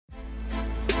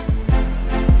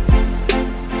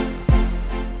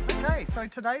So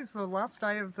today's the last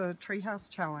day of the Treehouse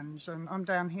Challenge, and I'm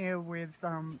down here with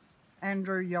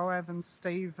Andrew, Yoav and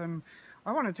Steve, and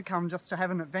I wanted to come just to have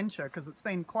an adventure because it's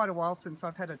been quite a while since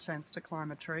I've had a chance to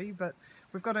climb a tree, but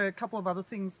we've got a couple of other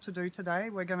things to do today.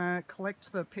 We're going to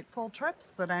collect the pitfall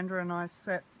traps that Andrew and I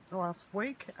set last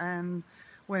week, and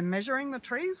we're measuring the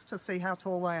trees to see how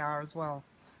tall they are as well.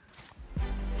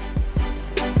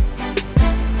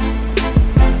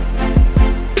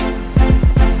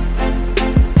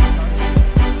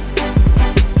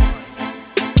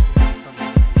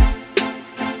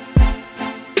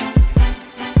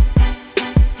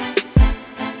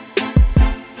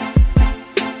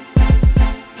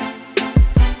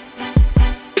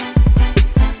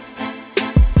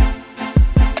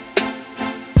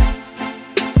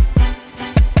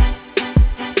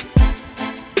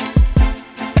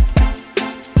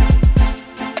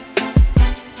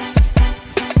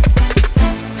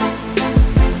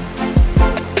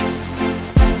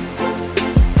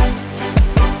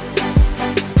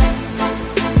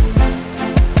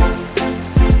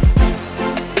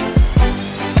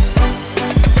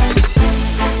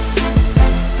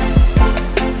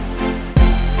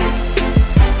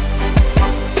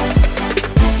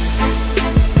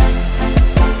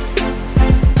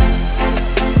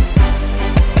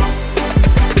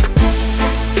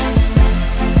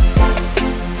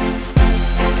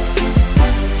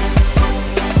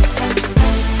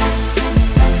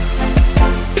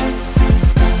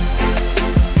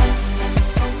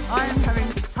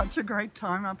 Great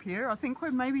time up here. I think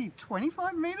we're maybe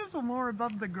 25 meters or more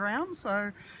above the ground,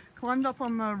 so climbed up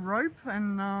on the rope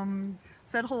and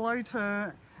said hello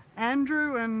to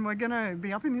Andrew, and we're gonna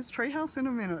be up in his treehouse in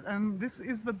a minute, and this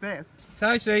is the best.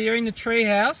 So you're in the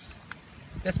treehouse.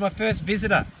 That's my first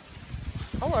visitor.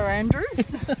 Hello Andrew.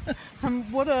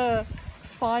 What a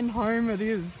fine home it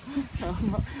is.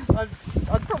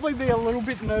 I'd probably be a little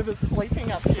bit nervous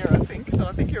sleeping up here, I think, so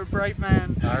I think you're a brave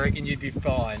man. I reckon you'd be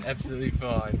fine, absolutely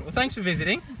fine. Well, thanks for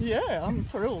visiting. Yeah, I'm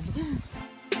thrilled.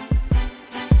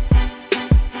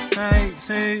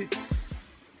 So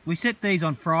we set these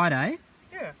on Friday.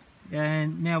 Yeah.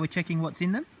 And now we're checking what's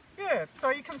in them. Yeah, so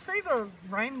you can see the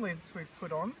rain lids we've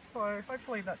put on, so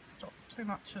hopefully that stopped too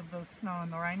much of the snow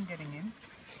and the rain getting in.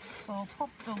 So I'll pop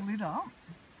the lid up.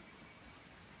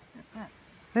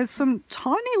 There's some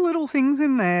tiny little things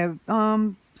in there,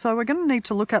 so we're going to need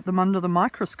to look at them under the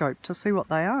microscope to see what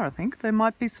they are, I think. There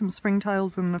might be some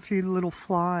springtails and a few little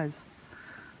flies.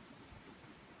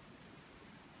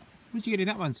 Where'd you get in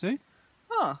that one, Sue?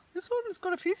 Ah, this one's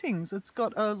got a few things. It's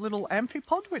got a little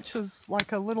amphipod, which is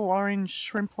like a little orange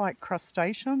shrimp-like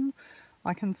crustacean.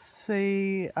 I can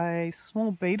see a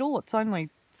small beetle. It's only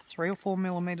 3 or 4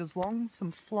 millimeters long.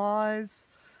 Some flies,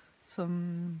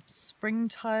 some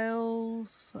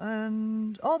springtails,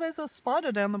 and oh, there's a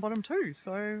spider down the bottom too.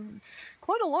 So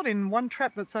quite a lot in one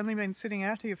trap that's only been sitting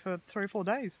out here for 3 or 4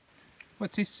 days.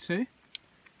 What's this, Sue?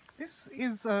 This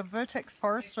is a Vertex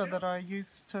Forester that I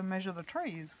use to measure the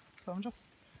trees. So I'm just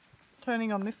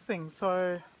turning on this thing.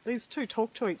 So these two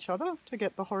talk to each other to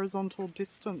get the horizontal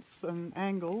distance and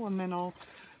angle, and then I'll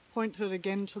point it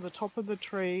again to the top of the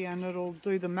tree and it'll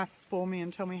do the maths for me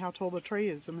and tell me how tall the tree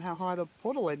is and how high the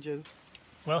portal edge is.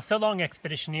 Well, so long,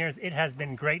 expeditioneers. It has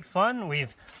been great fun.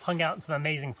 We've hung out in some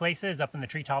amazing places up in the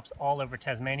treetops all over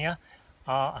Tasmania.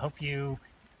 I hope you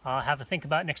have a think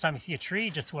about next time you see a tree,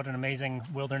 just what an amazing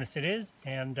wilderness it is,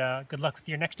 and good luck with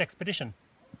your next expedition.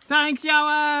 Thanks,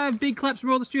 Yoav! Big claps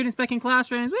from all the students back in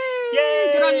classrooms. Whee!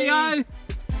 Yay! Good on you, Yo!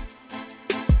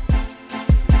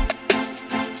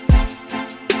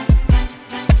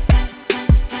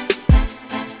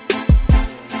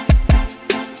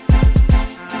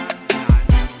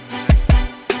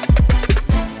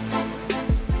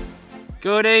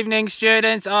 Good evening,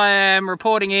 students. I am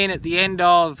reporting in at the end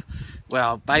of,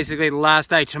 well, basically the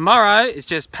last day. Tomorrow is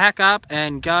just pack up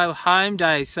and go home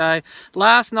day. So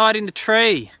last night in the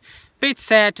tree. Bit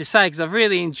sad to say because I've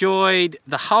really enjoyed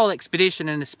the whole expedition,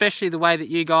 and especially the way that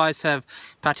you guys have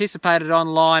participated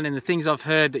online and the things I've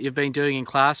heard that you've been doing in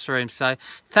classrooms. So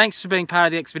thanks for being part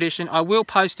of the expedition. I will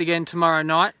post again tomorrow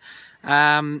night.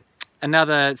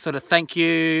 Another sort of thank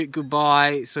you,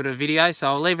 goodbye sort of video. So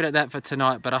I'll leave it at that for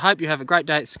tonight, but I hope you have a great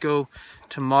day at school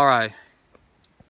tomorrow.